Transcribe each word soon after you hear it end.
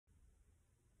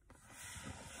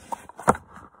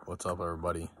What's up,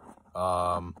 everybody?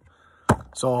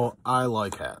 So I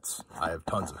like hats. I have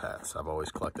tons of hats. I've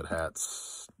always collected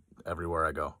hats everywhere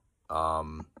I go.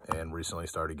 And recently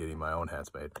started getting my own hats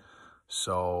made.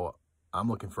 So I'm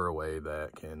looking for a way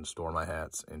that can store my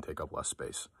hats and take up less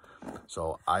space.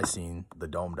 So I seen the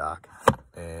DomeDock,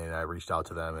 and I reached out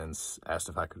to them and asked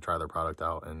if I could try their product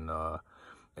out and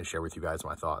share with you guys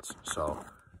my thoughts. So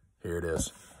here it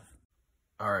is.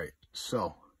 All right,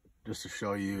 so just to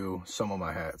show you some of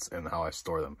my hats and how I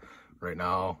store them. Right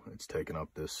now, it's taking up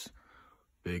this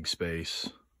big space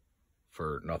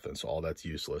for nothing, so all that's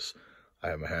useless. I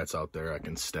have my hats out there. I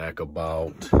can stack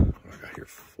about, I got here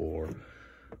 4,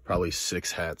 probably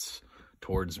 6 hats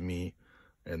towards me,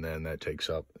 and then that takes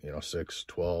up, 6,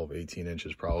 12, 18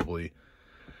 inches probably,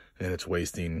 and it's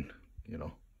wasting,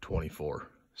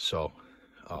 24. So,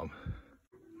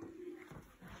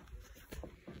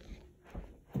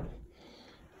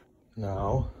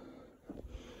 now,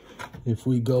 if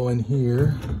we go in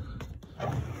here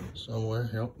somewhere,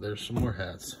 yep, there's some more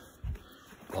hats.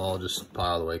 All just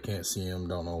piled away. Can't see them,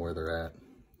 don't know where they're at.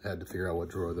 Had to figure out what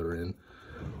drawer they're in.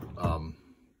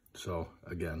 So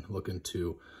again, looking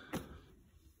to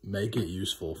make it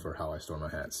useful for how I store my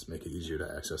hats, make it easier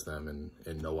to access them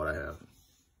and know what I have.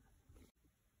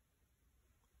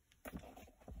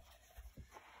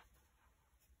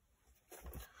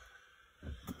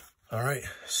 All right,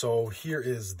 so here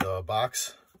is the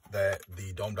box that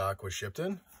the DomeDock was shipped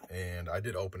in, and I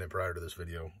did open it prior to this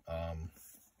video,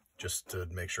 just to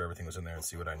make sure everything was in there and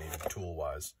see what I needed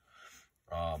tool-wise.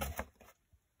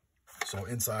 So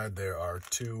inside there are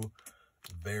 2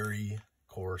 very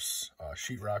coarse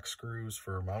sheetrock screws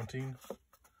for mounting.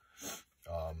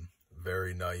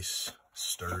 Very nice,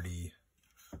 sturdy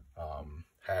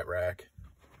hat rack.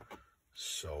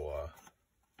 So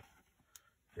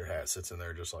your hat sits in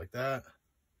there just like that.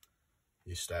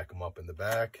 You stack them up in the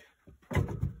back.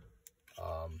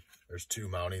 There's 2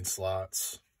 mounting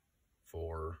slots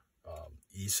for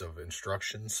ease of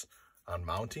instructions on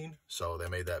mounting, so they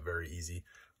made that very easy.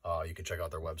 You can check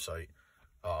out their website.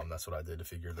 That's what I did to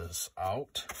figure this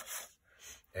out.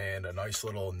 And a nice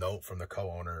little note from the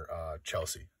co-owner,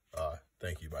 Chelsea.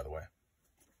 Thank you, by the way.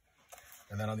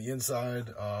 And then on the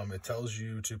inside, it tells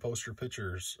you to post your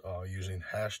pictures using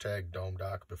hashtag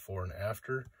DomeDock before and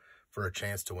after for a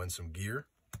chance to win some gear.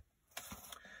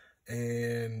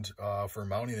 And for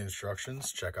mounting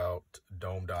instructions, check out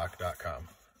DomeDock.com.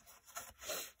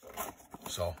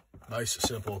 So nice,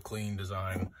 simple, clean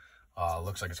design.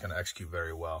 Looks like it's going to execute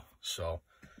very well. So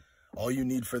all you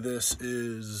need for this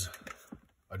is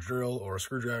a drill or a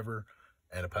screwdriver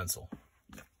and a pencil.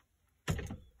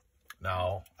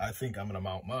 Now, I think I'm going to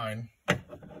mount mine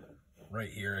right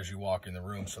here as you walk in the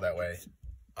room, so that way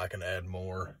I can add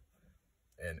more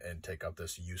and take up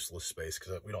this useless space,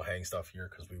 because we don't hang stuff here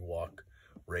because we walk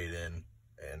right in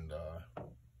and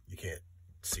you can't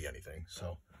see anything.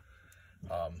 So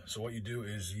so what you do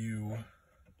is you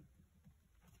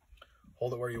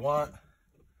hold it where you want,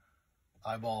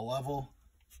 eyeball level,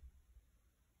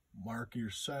 mark your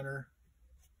center,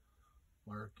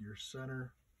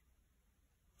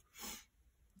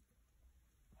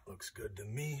 looks good to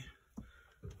me.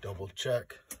 Double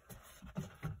check,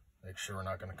 make sure we're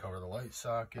not going to cover the light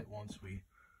socket. Once we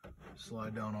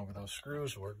slide down over those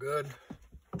screws, we're good.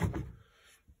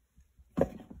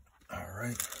 All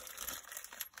right,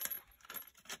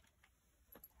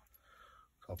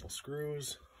 couple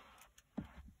screws.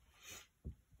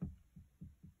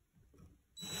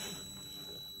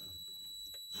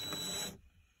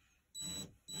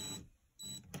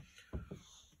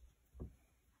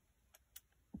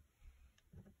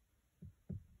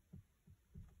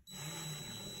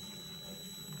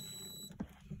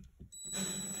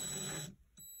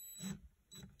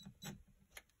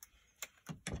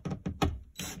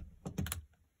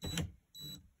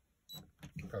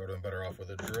 Probably doing better off with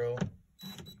a drill.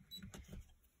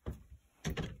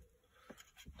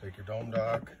 Take your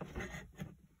DomeDock,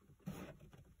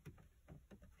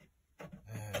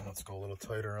 and let's go a little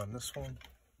tighter on this one.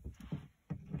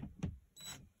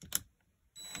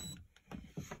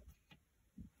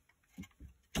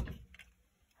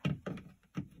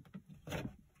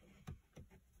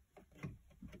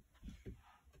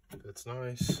 That's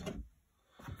nice.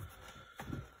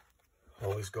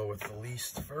 Always go with the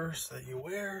least first that you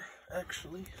wear,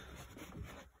 actually.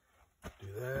 Do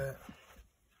that.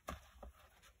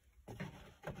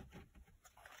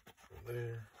 From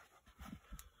there.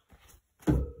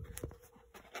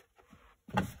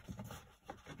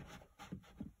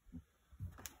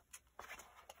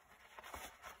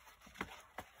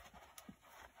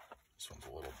 This one's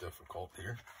a little difficult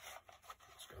here.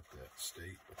 It's got that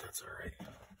state, but that's all right.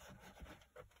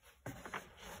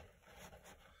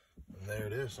 And there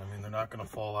it is. I mean, they're not going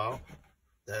to fall out.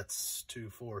 That's 2,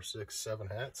 4, 6, 7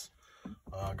 hats.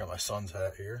 I got my son's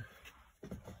hat here.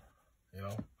 You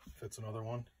know, fits another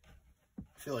one.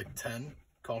 I feel like 10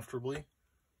 comfortably.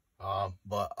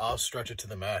 But I'll stretch it to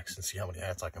the max and see how many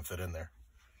hats I can fit in there.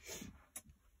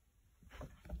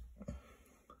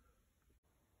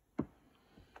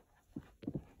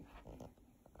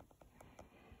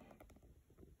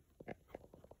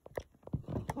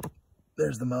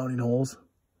 There's the mounting holes.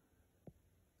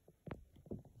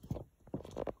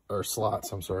 Or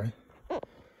slots, I'm sorry.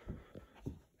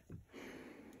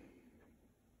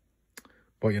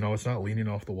 But, you know, it's not leaning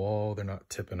off the wall. They're not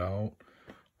tipping out.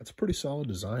 That's a pretty solid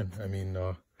design. I mean,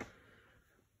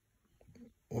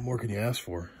 what more can you ask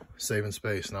for? Saving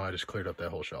space. Now I just cleared up that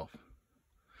whole shelf.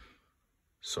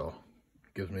 So,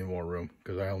 gives me more room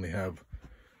because I only have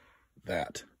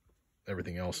that.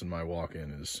 Everything else in my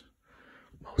walk-in is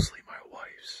mostly my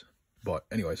wife's. But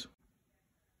anyways.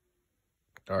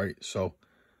 Alright, so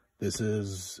this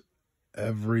is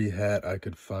every hat I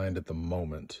could find at the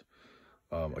moment.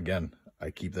 Again,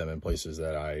 I keep them in places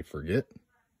that I forget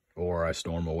or I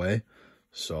store them away.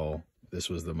 So this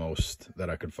was the most that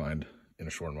I could find in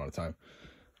a short amount of time.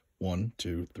 1,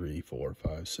 2, 3, 4,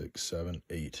 5, 6, 7,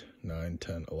 8, 9,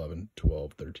 10, 11,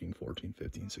 12, 13, 14,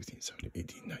 15, 16, 17,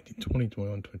 18, 19, 20,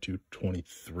 21, 22,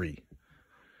 23.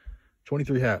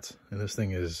 23 hats. And this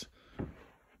thing is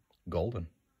golden.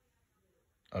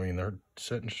 I mean, they're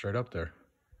sitting straight up there.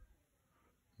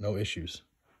 No issues.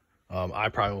 I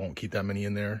probably won't keep that many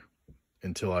in there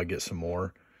until I get some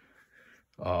more.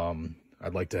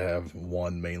 I'd like to have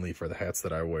one mainly for the hats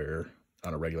that I wear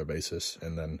on a regular basis,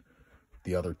 and then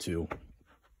the other 2.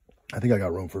 I think I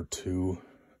got room for 2,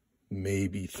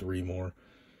 maybe 3 more.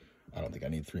 I don't think I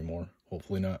need 3 more.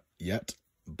 Hopefully not yet,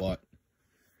 but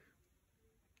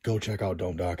go check out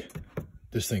DomeDock.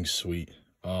 This thing's sweet.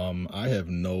 I have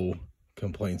no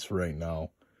complaints for right now.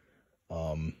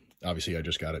 Obviously I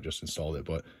just got it, just installed it,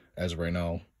 but as of right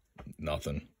now,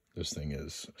 nothing. This thing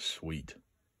is sweet.